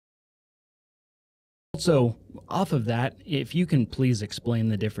also, off of that, if you can please explain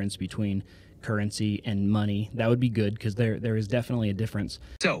the difference between currency and money, that would be good, because there is definitely a difference.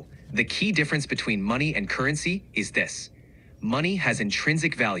 So, the key difference between money and currency is this. Money has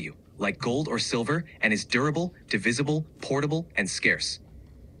intrinsic value, like gold or silver, and is durable, divisible, portable, and scarce.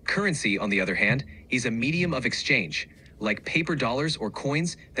 Currency, on the other hand, is a medium of exchange, like paper dollars or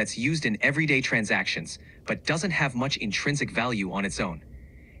coins that's used in everyday transactions, but doesn't have much intrinsic value on its own.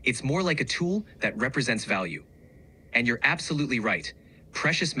 It's more like a tool that represents value. And you're absolutely right.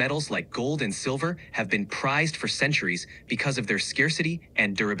 Precious metals like gold and silver have been prized for centuries because of their scarcity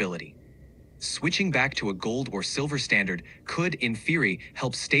and durability. Switching back to a gold or silver standard could, in theory,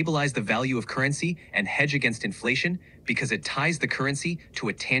 help stabilize the value of currency and hedge against inflation because it ties the currency to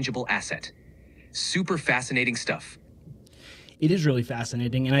a tangible asset. Super fascinating stuff. It is really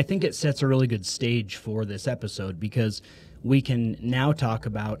fascinating, and I think it sets a really good stage for this episode, because we can now talk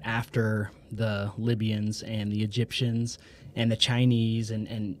about, after the Libyans and the Egyptians and the Chinese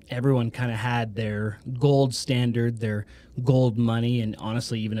and everyone kind of had their gold standard, their gold money, and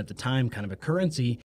honestly, even at the time, kind of a currency,